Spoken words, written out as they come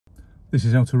This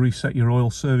is how to reset your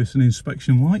oil service and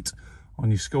inspection light on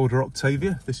your Skoda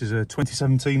Octavia. This is a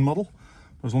 2017 model.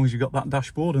 As long as you've got that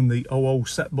dashboard and the 00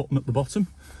 set button at the bottom,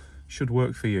 should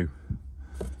work for you.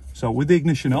 So with the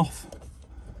ignition off,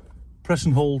 press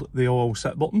and hold the 00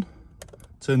 set button,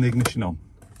 turn the ignition on.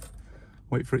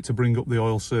 Wait for it to bring up the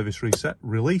oil service reset,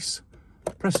 release,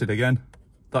 press it again.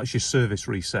 That's your service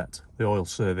reset, the oil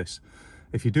service.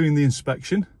 If you're doing the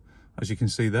inspection, as you can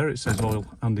see there, it says oil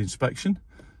and inspection.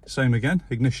 Same again,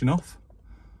 ignition off,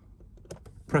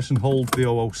 press and hold the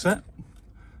 00 set.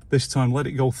 This time let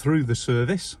it go through the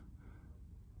service,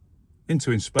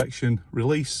 into inspection,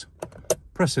 release,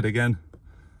 press it again.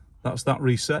 That's that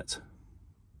reset.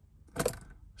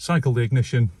 Cycle the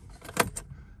ignition,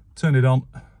 turn it on.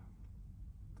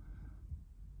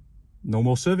 No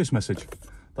more service message.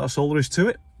 That's all there is to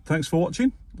it. Thanks for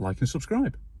watching, like and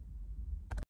subscribe.